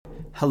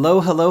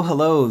Hello, hello,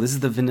 hello. This is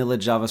the Vanilla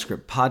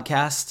JavaScript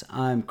Podcast.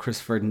 I'm Chris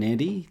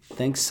Ferdinandi.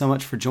 Thanks so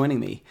much for joining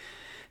me.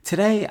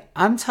 Today,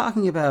 I'm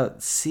talking about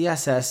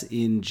CSS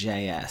in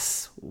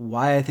JS,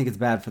 why I think it's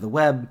bad for the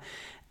web,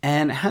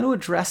 and how to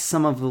address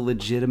some of the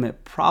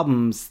legitimate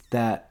problems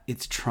that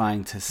it's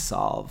trying to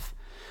solve.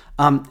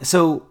 At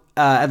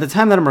the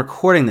time that I'm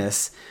recording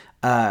this,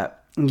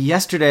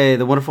 yesterday,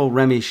 the wonderful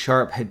Remy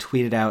Sharp had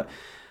tweeted out,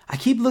 I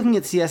keep looking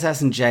at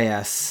CSS in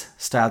JS,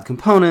 styled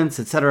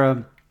components,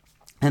 etc.,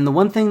 and the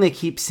one thing they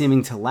keep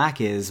seeming to lack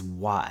is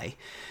why.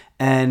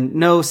 And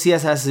no,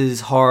 CSS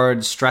is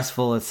hard,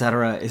 stressful,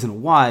 etc.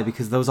 isn't why,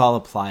 because those all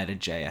apply to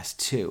JS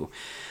too.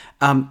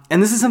 And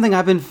this is something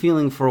I've been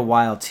feeling for a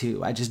while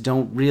too. I just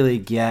don't really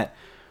get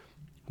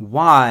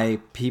why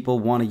people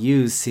want to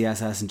use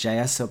CSS and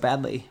JS so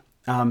badly.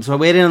 So I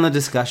weighed in on the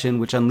discussion,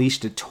 which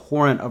unleashed a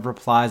torrent of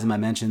replies in my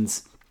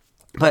mentions.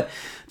 But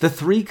the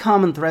three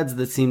common threads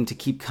that seem to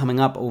keep coming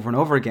up over and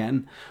over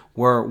again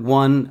were,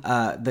 one,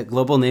 that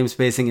global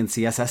namespacing in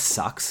CSS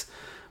sucks.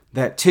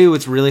 That, two,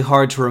 it's really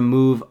hard to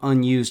remove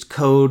unused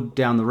code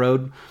down the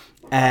road.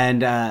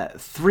 And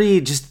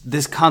three, just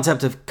this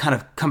concept of kind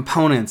of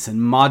components and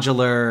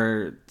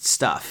modular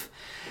stuff.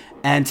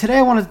 And today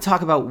I wanted to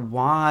talk about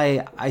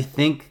why I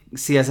think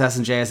CSS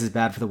and JS is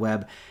bad for the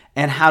web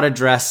and how to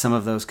address some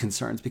of those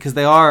concerns, because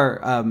they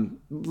are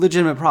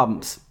legitimate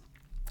problems.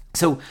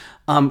 So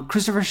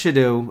Christopher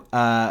Shadow,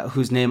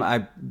 whose name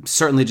I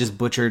certainly just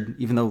butchered,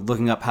 even though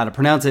looking up how to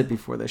pronounce it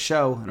before the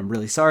show, and I'm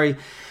really sorry,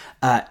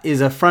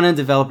 is a front-end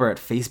developer at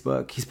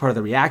Facebook. He's part of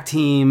the React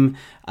team,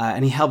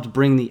 and he helped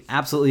bring the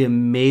absolutely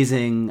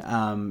amazing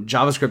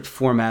JavaScript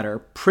formatter,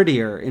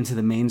 Prettier, into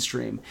the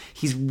mainstream.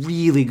 He's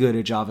really good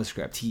at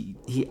JavaScript.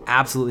 He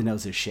absolutely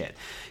knows his shit.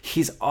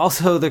 He's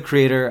also the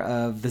creator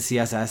of the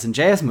CSS and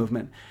JS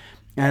movement.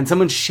 And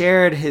someone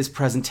shared his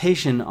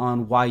presentation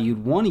on why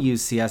you'd want to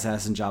use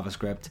CSS and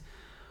JavaScript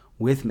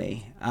with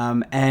me.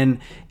 And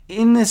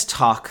in this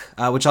talk,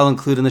 which I'll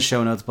include in the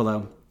show notes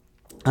below,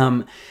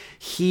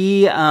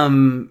 he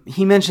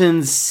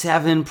mentions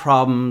 7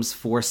 problems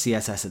for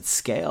CSS at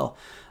scale.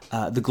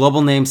 The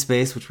global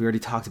namespace, which we already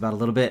talked about a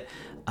little bit,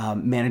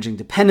 managing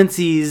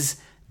dependencies,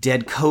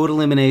 dead code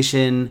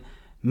elimination,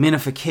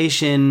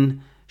 minification,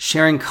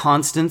 sharing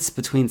constants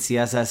between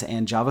CSS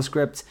and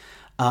JavaScript,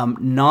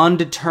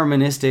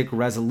 non-deterministic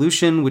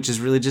resolution, which is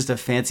really just a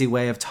fancy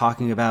way of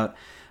talking about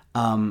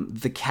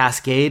the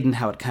cascade and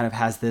how it kind of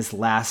has this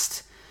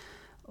last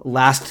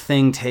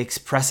thing takes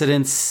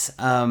precedence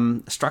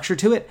structure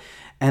to it.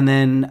 And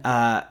then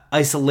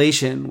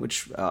isolation,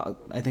 which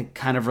I think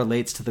kind of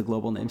relates to the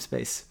global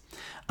namespace.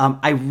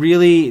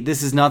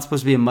 This is not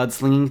supposed to be a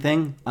mudslinging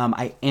thing.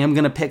 I am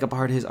going to pick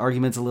apart his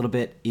arguments a little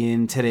bit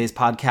in today's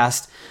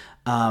podcast.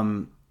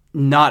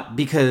 Not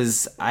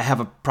because I have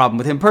a problem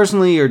with him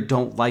personally or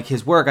don't like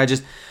his work.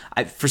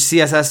 For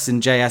CSS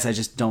and JS, I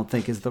just don't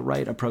think is the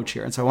right approach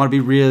here. And so I want to be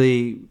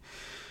really,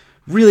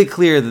 really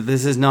clear that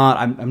this is not,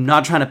 I'm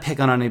not trying to pick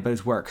on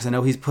anybody's work, because I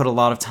know he's put a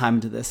lot of time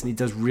into this and he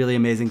does really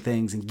amazing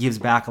things and gives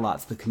back a lot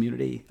to the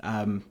community.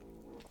 But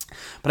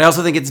I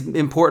also think it's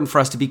important for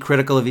us to be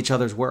critical of each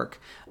other's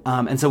work.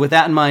 And so with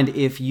that in mind,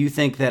 if you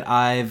think that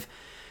I've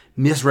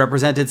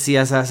misrepresented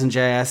CSS and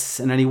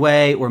JS in any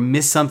way or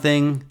missed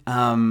something,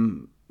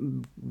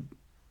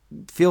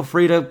 feel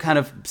free to kind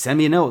of send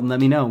me a note and let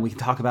me know. We can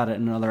talk about it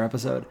in another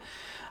episode.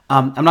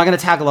 I'm not going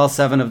to tackle all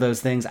 7 of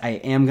those things. I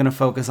am going to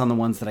focus on the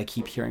ones that I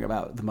keep hearing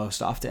about the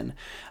most often.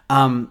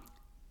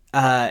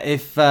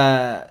 If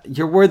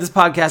you're worried this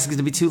podcast is going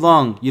to be too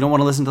long, you don't want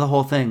to listen to the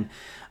whole thing,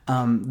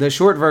 the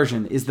short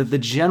version is that the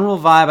general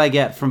vibe I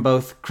get from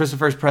both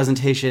Christopher's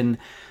presentation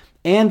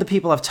and the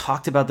people I've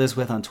talked about this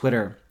with on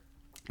Twitter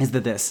is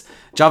that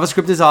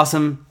JavaScript is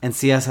awesome and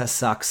CSS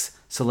sucks.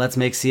 So let's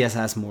make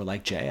CSS more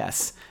like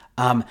JS.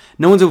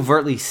 No one's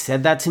overtly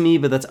said that to me,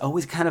 but that's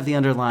always kind of the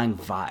underlying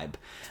vibe.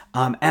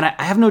 And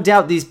I have no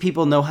doubt these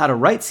people know how to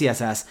write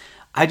CSS.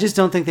 I just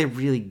don't think they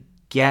really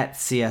get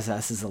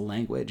CSS as a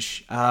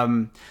language.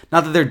 Not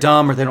that they're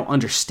dumb or they don't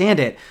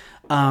understand it.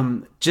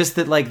 Just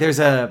that there's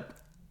a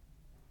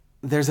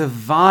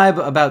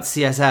vibe about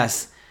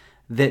CSS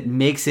that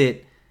makes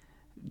it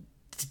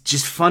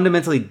just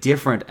fundamentally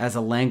different as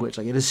a language.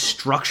 It is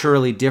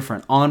structurally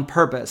different on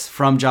purpose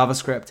from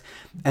JavaScript.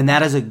 And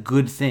that is a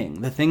good thing.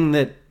 The thing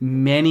that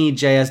many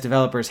JS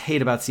developers hate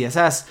about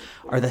CSS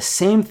are the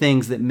same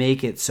things that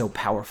make it so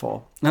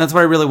powerful. And that's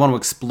what I really want to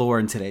explore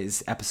in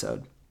today's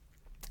episode.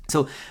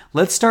 So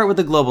let's start with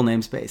the global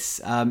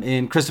namespace.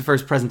 In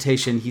Christopher's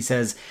presentation, he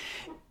says,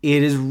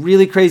 it is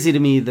really crazy to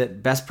me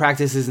that best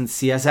practices in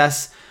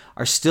CSS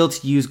are still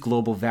to use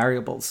global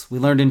variables. We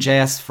learned in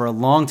JS for a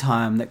long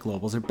time that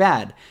globals are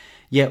bad,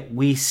 yet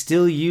we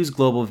still use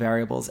global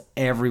variables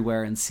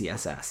everywhere in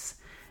CSS.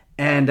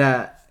 And,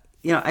 I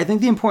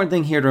think the important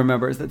thing here to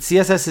remember is that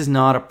CSS is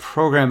not a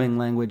programming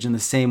language in the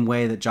same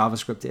way that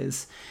JavaScript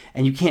is.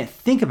 And you can't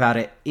think about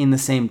it in the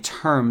same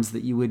terms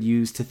that you would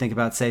use to think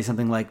about, say,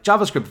 something like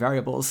JavaScript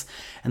variables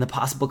and the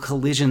possible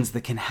collisions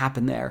that can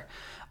happen there.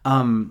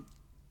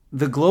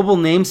 The global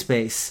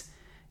namespace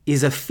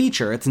is a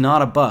feature. It's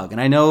not a bug.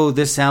 And I know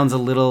this sounds a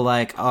little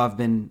like, oh, I've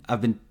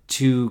been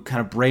too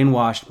kind of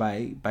brainwashed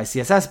by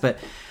CSS, but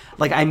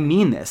like, I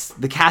mean this.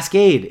 The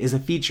cascade is a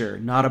feature,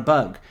 not a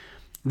bug.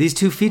 These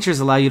two features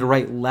allow you to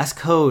write less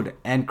code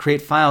and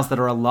create files that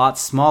are a lot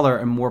smaller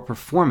and more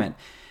performant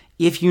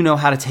if you know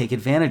how to take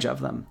advantage of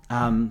them.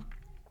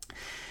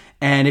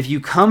 And if you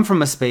come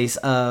from a space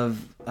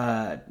of,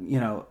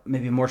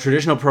 maybe a more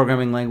traditional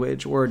programming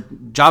language or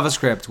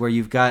JavaScript, where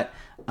you've got,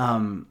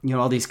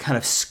 all these kind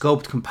of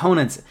scoped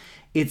components,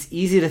 it's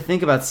easy to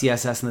think about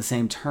CSS in the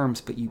same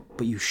terms, but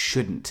you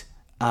shouldn't.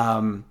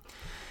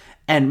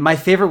 And my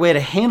favorite way to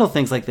handle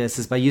things like this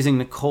is by using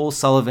Nicole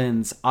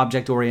Sullivan's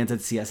object-oriented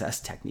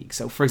CSS technique.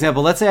 So, for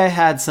example, let's say I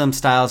had some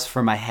styles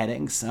for my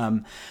headings.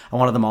 I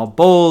wanted them all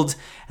bold,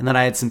 and then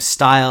I had some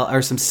style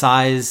or some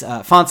size,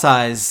 font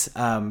size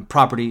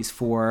properties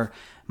for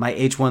my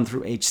H1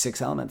 through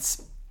H6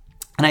 elements.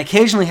 And I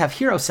occasionally have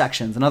hero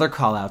sections and other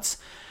callouts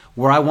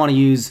where I want to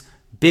use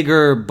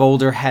bigger,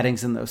 bolder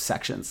headings in those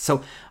sections.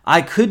 So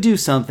I could do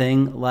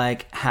something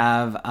like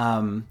have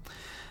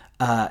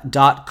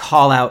dot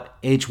callout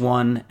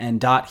H1 and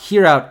dot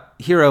hero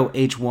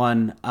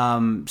H1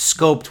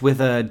 scoped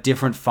with a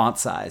different font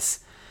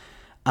size.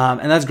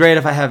 And that's great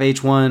if I have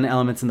H1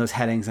 elements in those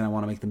headings and I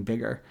want to make them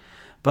bigger.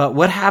 But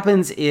what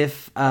happens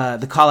if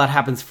the callout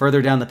happens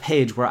further down the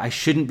page where I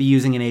shouldn't be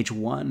using an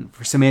H1?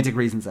 For semantic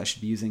reasons, I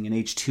should be using an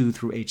H2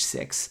 through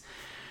H6.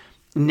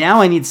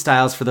 Now I need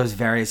styles for those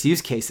various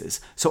use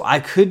cases. So I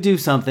could do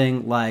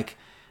something like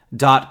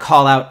dot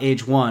callout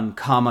H1,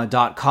 comma,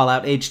 dot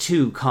callout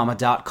H2, comma,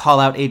 dot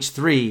callout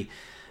H3,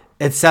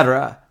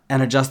 etc.,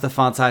 and adjust the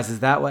font sizes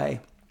that way.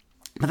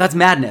 But that's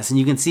madness, and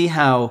you can see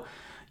how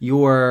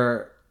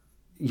your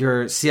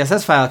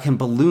CSS file can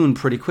balloon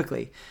pretty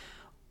quickly.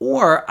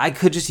 Or I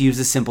could just use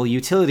a simple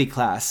utility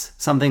class,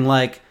 something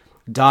like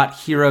dot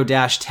hero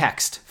dash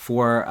text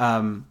for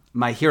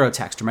my hero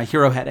text or my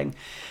hero heading,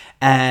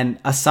 and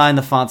assign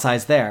the font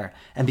size there.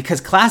 And because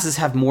classes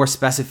have more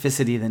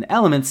specificity than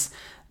elements,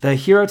 the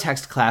hero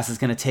text class is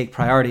going to take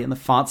priority, and the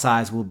font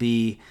size will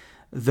be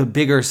the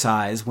bigger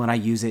size when I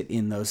use it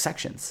in those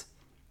sections.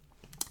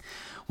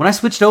 When I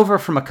switched over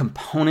from a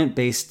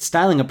component-based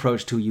styling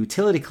approach to a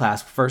utility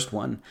class, first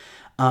one,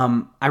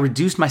 I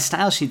reduced my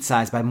style sheet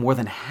size by more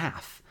than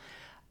half.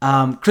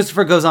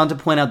 Christopher goes on to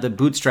point out that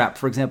Bootstrap,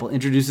 for example,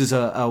 introduces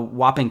a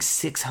whopping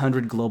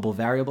 600 global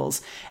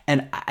variables.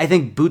 And I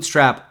think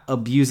Bootstrap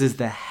abuses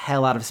the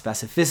hell out of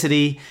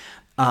specificity.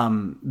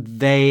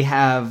 They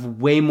have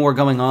way more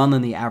going on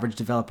than the average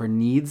developer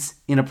needs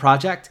in a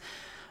project.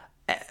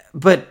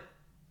 But,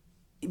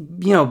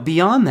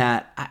 beyond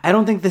that, I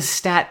don't think this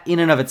stat in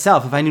and of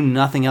itself, if I knew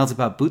nothing else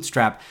about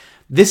Bootstrap,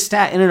 this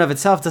stat in and of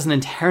itself doesn't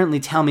inherently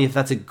tell me if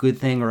that's a good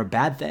thing or a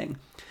bad thing.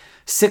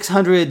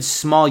 600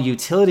 small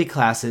utility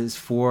classes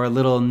for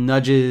little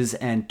nudges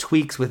and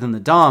tweaks within the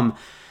DOM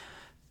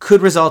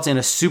could result in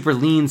a super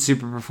lean,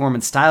 super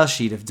performant style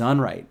sheet if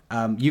done right.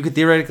 You could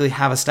theoretically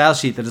have a style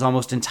sheet that is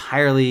almost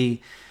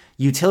entirely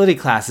utility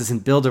classes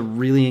and build a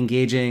really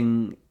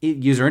engaging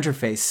user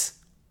interface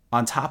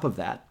on top of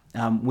that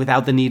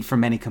without the need for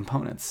many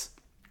components.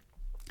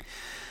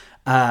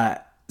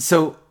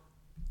 So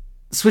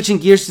switching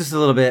gears just a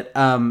little bit,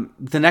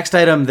 the next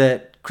item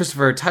that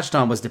Christopher touched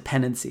on was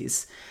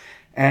dependencies.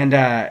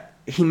 And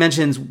he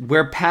mentions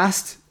we're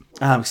past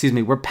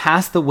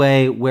the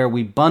way where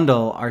we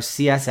bundle our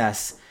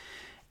CSS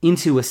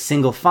into a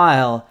single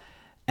file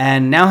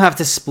and now have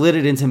to split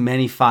it into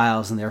many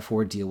files and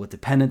therefore deal with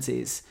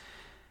dependencies.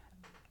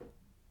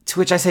 To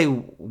which I say,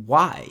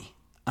 why?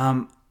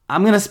 I'm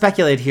going to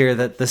speculate here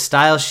that the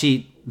style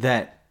sheets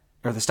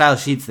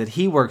that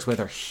he works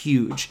with are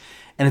huge,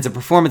 and it's a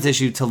performance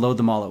issue to load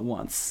them all at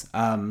once.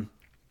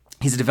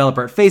 He's a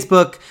developer at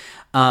Facebook.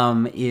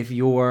 If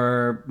you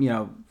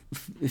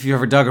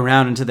ever dug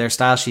around into their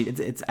style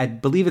sheet, I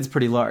believe it's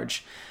pretty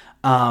large.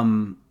 They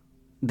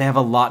have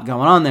a lot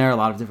going on there, a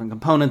lot of different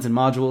components and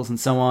modules and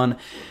so on.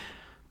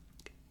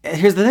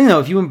 Here's the thing though,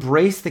 if you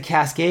embrace the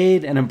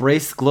cascade and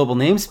embrace global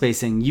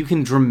namespacing, you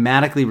can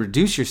dramatically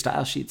reduce your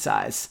style sheet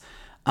size.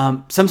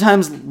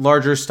 Sometimes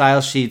larger style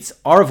sheets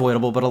are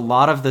avoidable, but a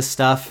lot of the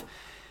stuff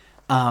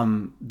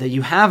that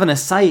you have in a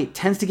site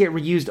tends to get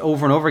reused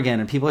over and over again,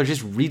 and people are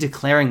just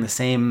redeclaring the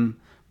same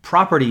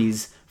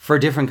properties for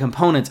different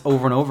components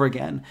over and over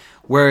again.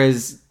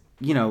 Whereas,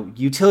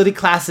 utility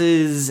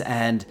classes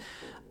and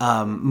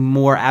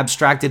more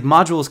abstracted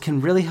modules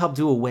can really help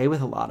do away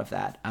with a lot of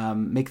that,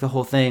 make the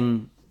whole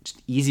thing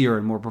just easier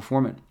and more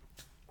performant.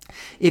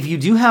 If you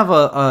do have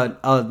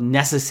a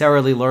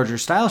necessarily larger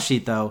style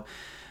sheet, though,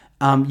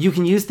 you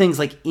can use things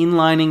like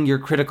inlining your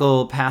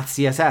critical path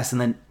CSS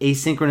and then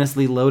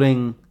asynchronously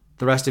loading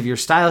the rest of your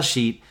style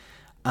sheet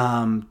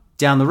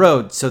down the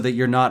road so that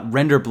you're not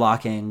render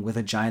blocking with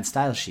a giant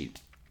style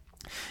sheet.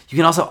 You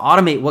can also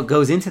automate what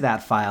goes into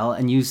that file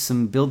and use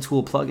some build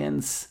tool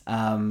plugins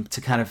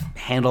to kind of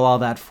handle all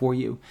that for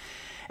you.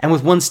 And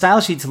with one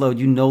style sheet to load,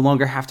 you no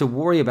longer have to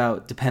worry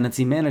about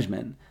dependency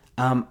management.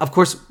 Of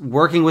course,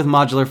 working with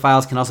modular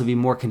files can also be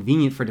more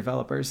convenient for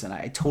developers, and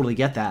I totally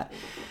get that.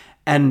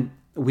 And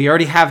we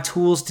already have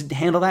tools to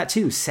handle that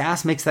too.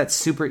 Sass makes that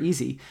super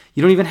easy.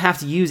 You don't even have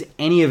to use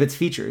any of its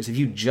features. If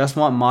you just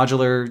want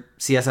modular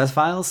CSS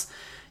files,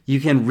 you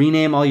can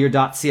rename all your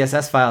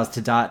 .css files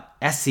to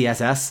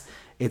 .scss.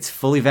 It's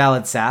fully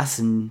valid Sass,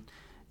 and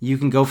you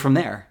can go from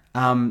there.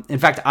 In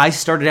fact, I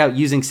started out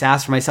using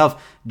Sass for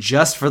myself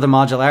just for the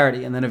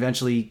modularity, and then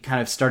eventually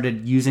kind of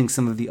started using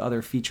some of the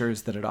other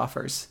features that it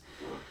offers.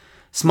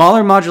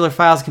 Smaller modular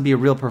files can be a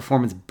real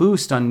performance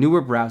boost on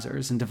newer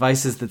browsers and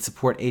devices that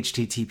support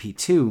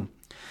HTTP2.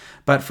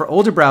 But for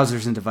older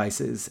browsers and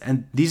devices,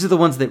 and these are the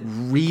ones that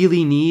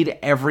really need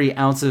every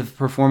ounce of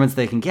performance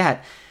they can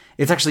get,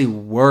 it's actually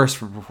worse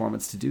for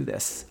performance to do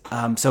this.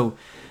 So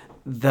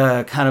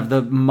the kind of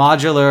the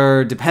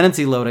modular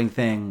dependency loading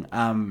thing,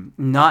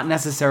 not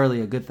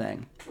necessarily a good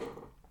thing.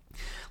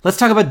 Let's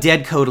talk about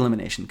dead code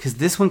elimination, because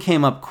this one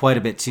came up quite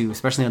a bit too,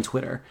 especially on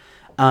Twitter.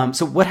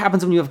 So what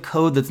happens when you have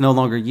code that's no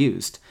longer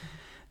used?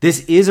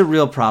 This is a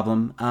real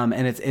problem,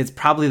 and it's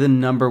probably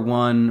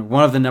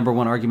one of the number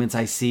one arguments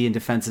I see in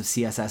defense of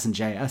CSS and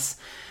JS.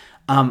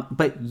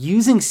 But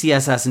using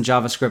CSS and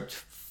JavaScript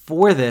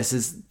for this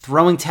is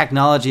throwing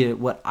technology at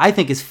what I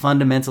think is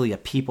fundamentally a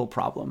people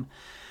problem.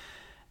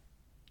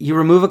 You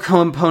remove a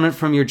component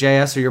from your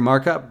JS or your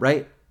markup,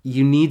 right?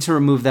 You need to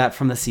remove that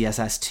from the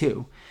CSS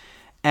too.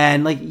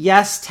 And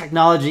yes,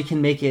 technology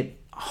can make it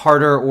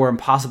harder or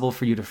impossible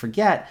for you to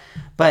forget,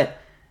 but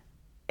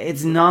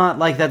it's not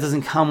like that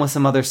doesn't come with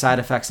some other side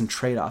effects and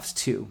trade-offs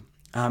too.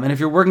 And if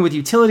you're working with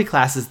utility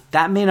classes,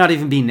 that may not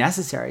even be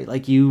necessary.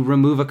 You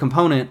remove a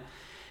component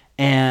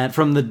and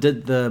from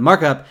the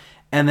markup,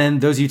 and then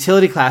those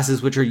utility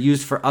classes, which are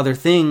used for other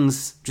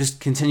things, just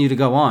continue to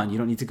go on. You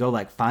don't need to go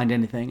find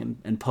anything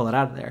and pull it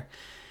out of there.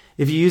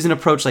 If you use an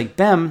approach like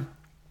BEM,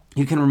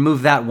 you can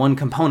remove that one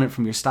component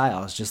from your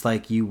styles, just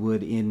like you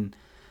would in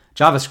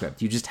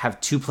JavaScript. You just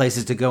have two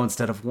places to go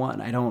instead of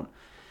one. I don't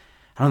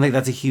think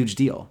that's a huge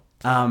deal.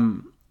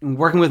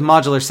 Working with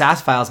modular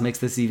Sass files makes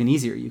this even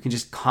easier. You can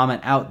just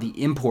comment out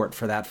the import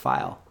for that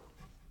file.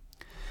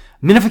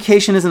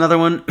 Minification is another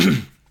one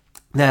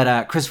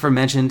that Christopher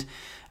mentioned.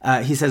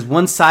 He says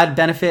one side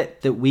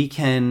benefit that we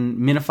can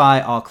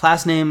minify all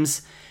class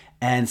names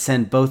and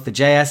send both the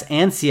JS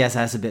and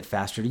CSS a bit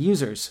faster to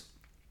users.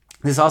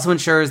 This also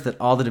ensures that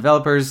all the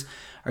developers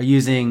are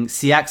using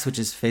CX, which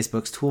is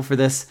Facebook's tool for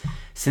this,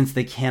 since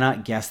they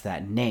cannot guess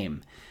that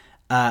name.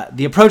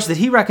 The approach that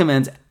he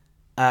recommends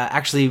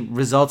actually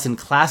results in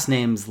class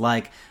names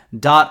like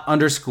 ._F8Z.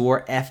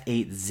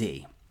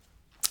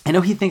 I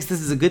know he thinks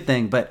this is a good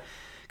thing, but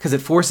because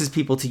it forces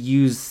people to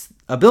use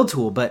a build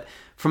tool, but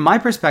from my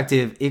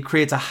perspective, it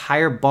creates a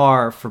higher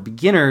bar for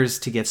beginners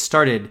to get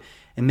started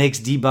and makes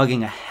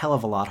debugging a hell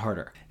of a lot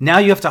harder. Now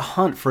you have to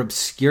hunt for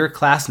obscure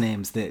class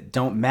names that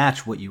don't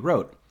match what you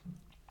wrote.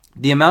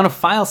 The amount of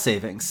file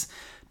savings,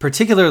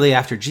 particularly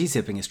after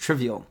gzipping, is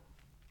trivial.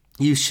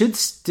 You should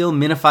still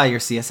minify your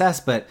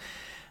CSS, but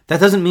that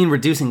doesn't mean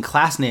reducing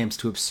class names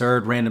to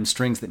absurd random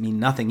strings that mean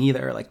nothing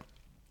either.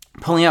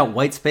 Pulling out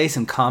white space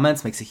and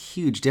comments makes a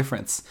huge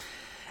difference.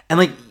 And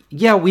we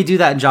do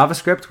that in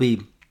JavaScript.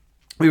 We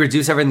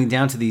reduce everything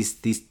down to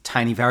these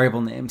tiny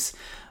variable names.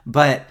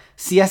 But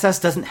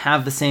CSS doesn't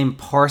have the same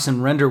parse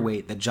and render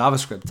weight that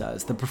JavaScript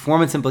does. The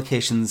performance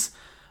implications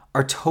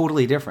are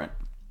totally different.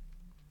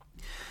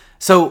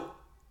 So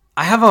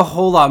I have a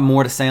whole lot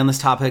more to say on this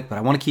topic, but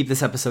I want to keep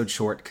this episode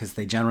short because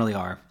they generally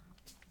are.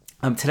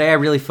 Today I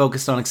really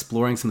focused on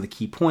exploring some of the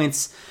key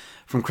points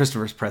from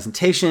Christopher's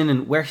presentation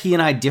and where he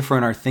and I differ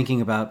in our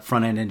thinking about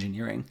front-end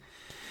engineering.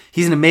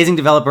 He's an amazing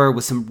developer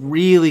with some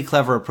really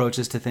clever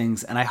approaches to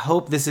things, and I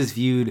hope this is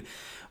viewed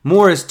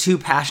more as two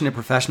passionate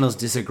professionals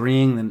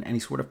disagreeing than any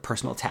sort of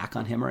personal attack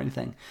on him or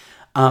anything.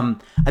 I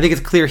think it's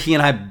clear he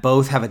and I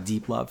both have a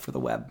deep love for the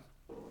web.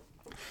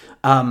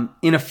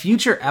 In a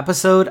future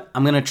episode,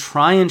 I'm going to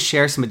try and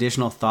share some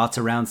additional thoughts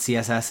around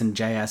CSS and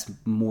JS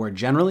more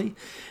generally,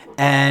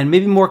 and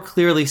maybe more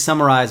clearly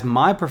summarize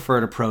my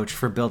preferred approach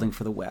for building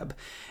for the web.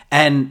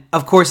 And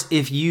of course,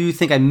 if you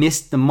think I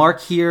missed the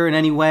mark here in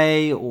any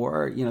way,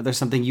 or there's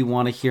something you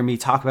want to hear me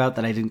talk about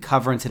that I didn't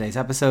cover in today's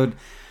episode,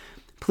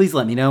 please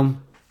let me know.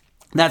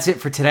 That's it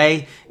for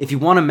today. If you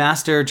want to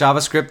master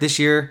JavaScript this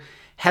year,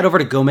 head over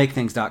to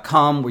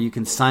gomakethings.com where you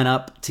can sign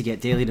up to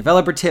get daily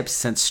developer tips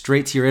sent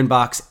straight to your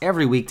inbox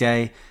every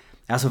weekday.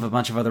 I also have a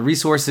bunch of other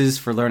resources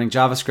for learning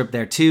JavaScript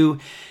there too,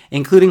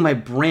 including my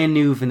brand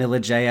new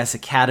Vanilla.js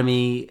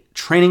Academy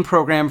training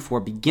program for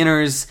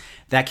beginners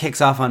that kicks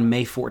off on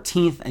May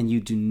 14th, and you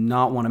do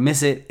not want to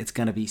miss it. It's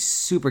going to be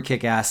super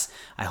kick-ass.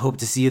 I hope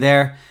to see you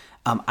there.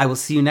 I will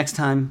see you next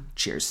time.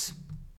 Cheers.